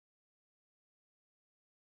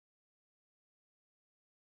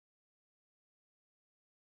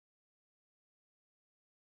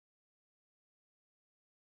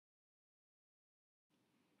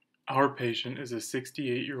Our patient is a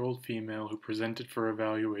 68-year-old female who presented for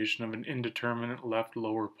evaluation of an indeterminate left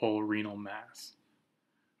lower pole renal mass.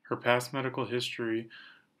 Her past medical history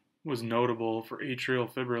was notable for atrial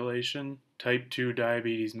fibrillation, type 2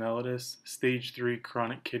 diabetes mellitus, stage 3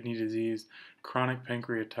 chronic kidney disease, chronic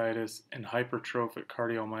pancreatitis, and hypertrophic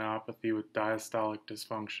cardiomyopathy with diastolic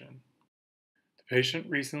dysfunction. The patient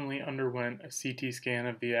recently underwent a CT scan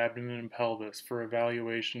of the abdomen and pelvis for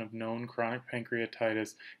evaluation of known chronic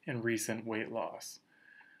pancreatitis and recent weight loss.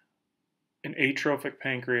 An atrophic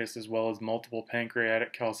pancreas as well as multiple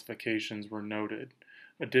pancreatic calcifications were noted.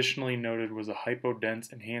 Additionally noted was a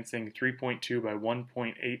hypodense enhancing 3.2 by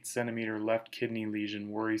 1.8 centimeter left kidney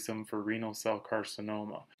lesion worrisome for renal cell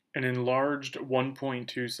carcinoma. An enlarged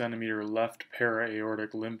 1.2 centimeter left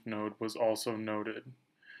para-aortic lymph node was also noted.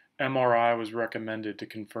 MRI was recommended to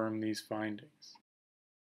confirm these findings.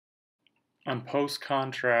 On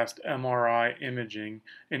post-contrast MRI imaging,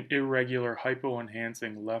 an irregular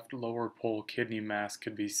hypoenhancing left lower pole kidney mass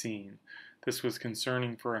could be seen. This was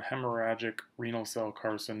concerning for a hemorrhagic renal cell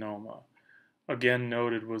carcinoma. Again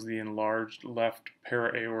noted was the enlarged left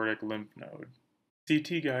para-aortic lymph node.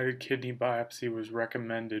 CT-guided kidney biopsy was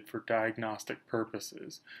recommended for diagnostic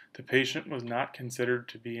purposes. The patient was not considered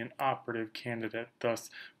to be an operative candidate, thus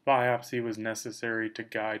biopsy was necessary to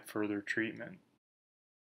guide further treatment.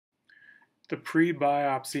 The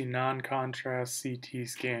pre-biopsy non-contrast CT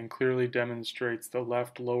scan clearly demonstrates the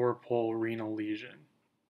left lower pole renal lesion.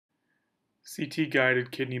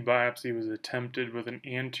 CT-guided kidney biopsy was attempted with an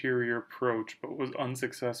anterior approach but was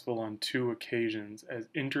unsuccessful on 2 occasions as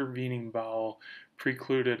intervening bowel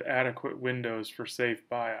precluded adequate windows for safe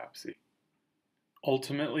biopsy.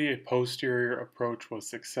 Ultimately, a posterior approach was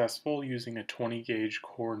successful using a 20-gauge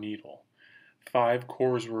core needle. 5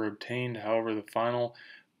 cores were obtained, however the final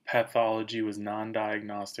pathology was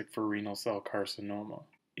non-diagnostic for renal cell carcinoma.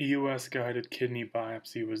 EUS-guided kidney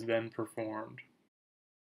biopsy was then performed.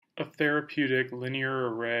 A therapeutic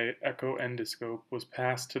linear array echo endoscope was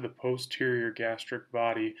passed to the posterior gastric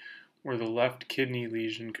body where the left kidney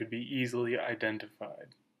lesion could be easily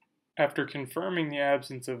identified. After confirming the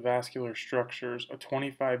absence of vascular structures, a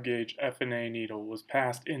 25-gauge F&A needle was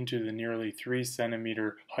passed into the nearly 3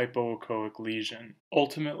 centimeter hypoechoic lesion.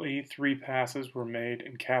 Ultimately, 3 passes were made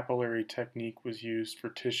and capillary technique was used for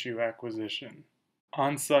tissue acquisition.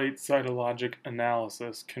 On-site cytologic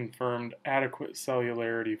analysis confirmed adequate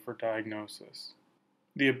cellularity for diagnosis.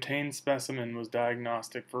 The obtained specimen was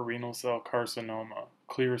diagnostic for renal cell carcinoma,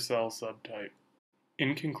 clear cell subtype.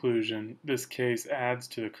 In conclusion, this case adds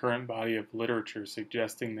to the current body of literature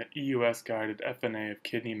suggesting that EUS-guided F&A of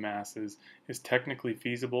kidney masses is technically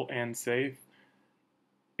feasible and safe,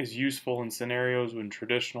 is useful in scenarios when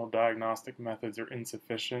traditional diagnostic methods are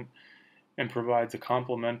insufficient, and provides a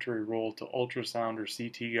complementary role to ultrasound or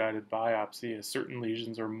CT-guided biopsy as certain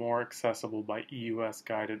lesions are more accessible by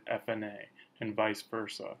EUS-guided F&A, and vice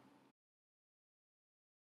versa.